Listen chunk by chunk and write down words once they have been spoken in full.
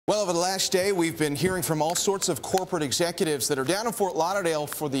Well, over the last day, we've been hearing from all sorts of corporate executives that are down in Fort Lauderdale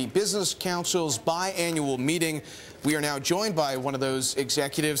for the Business Council's biannual meeting. We are now joined by one of those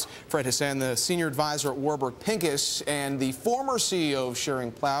executives, Fred Hassan, the senior advisor at Warburg Pincus and the former CEO of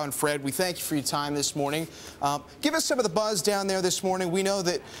Schering-Plough. And Fred, we thank you for your time this morning. Give us some of the buzz down there this morning. We know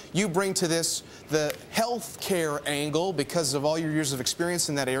that you bring to this the healthcare angle because of all your years of experience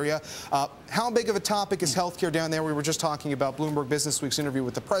in that area. How big of a topic is healthcare down there? We were just talking about Bloomberg Business Week's interview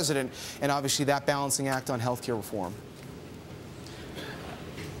with the president and obviously that balancing act on healthcare reform.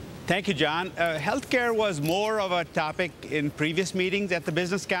 Thank you, John. Healthcare was more of a topic in previous meetings at the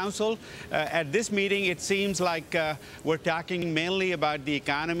Business Council. At this meeting, it seems like we're talking mainly about the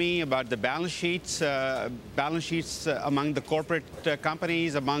economy, about the balance sheets among the corporate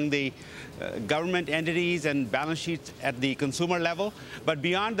companies, among the government entities, and balance sheets at the consumer level. But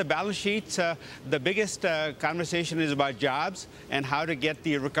beyond the balance sheets, the biggest conversation is about jobs and how to get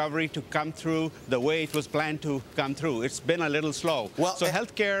the recovery to come through the way it was planned to come through. It's been a little slow. Well, so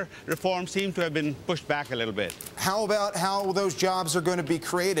healthcare reform seems to have been pushed back a little bit. How about how those jobs are going to be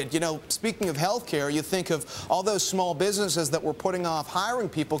created? You know, speaking of healthcare, you think of all those small businesses that were putting off hiring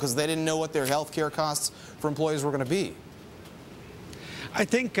people because they didn't know what their healthcare costs for employees were going to be. I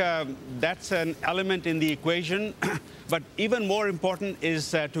think that's an element in the equation, but even more important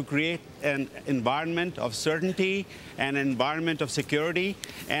is to create an environment of certainty, an environment of security.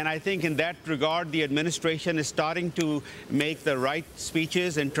 And I think in that regard, the administration is starting to make the right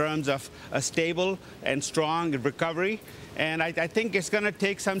speeches in terms of a stable and strong recovery. And I think it's going to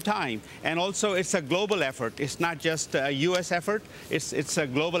take some time. And also, it's a global effort. It's not just a U.S. effort. It's a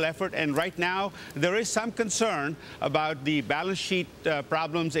global effort. And right now, there is some concern about the balance sheet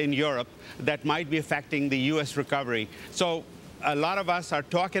problems in Europe that might be affecting the U.S. recovery. So a lot of us are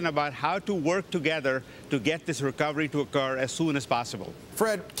talking about how to work together to get this recovery to occur as soon as possible.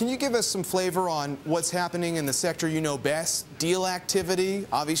 Fred, can you give us some flavor on what's happening in the sector you know best, deal activity?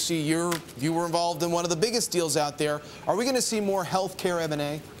 Obviously, you were involved in one of the biggest deals out there. Are we going to see more healthcare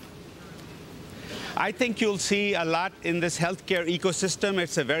M&A? I think you'll see a lot in this healthcare ecosystem.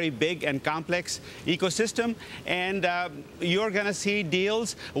 It's a very big and complex ecosystem, and you're going to see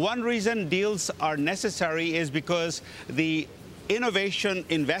deals. One reason deals are necessary is because the innovation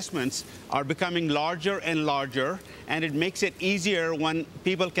investments are becoming larger and larger, and it makes it easier when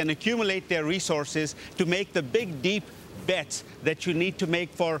people can accumulate their resources to make the big, deep bets that you need to make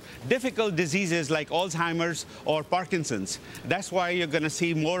for difficult diseases like Alzheimer's or Parkinson's. That's why you're going to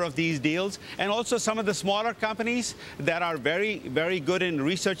see more of these deals. And also some of the smaller companies that are very, very good in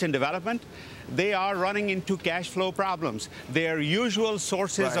research and development, they are running into cash flow problems. Their usual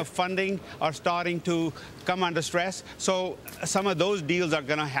sources of funding are starting to come under stress. So some of those deals are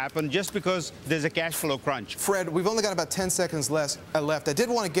going to happen just because there's a cash flow crunch. Fred, we've only got about 10 seconds left. I did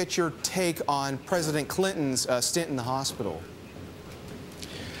want to get your take on President Clinton's stint in the hospital.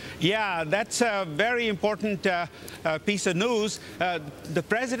 Yeah, that's a very important piece of news. The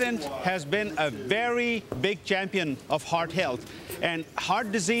president has been a very big champion of heart health. And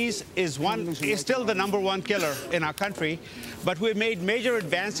heart disease is still the #1 killer in our country. But we've made major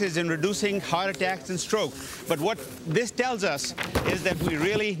advances in reducing heart attacks and stroke. But what this tells us is that we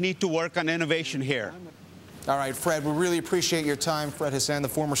really need to work on innovation here. All right, Fred, we really appreciate your time. Fred Hassan, the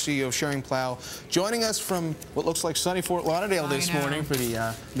former CEO of Schering-Plough, joining us from what looks like sunny Fort Lauderdale this morning for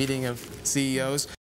the meeting of CEOs.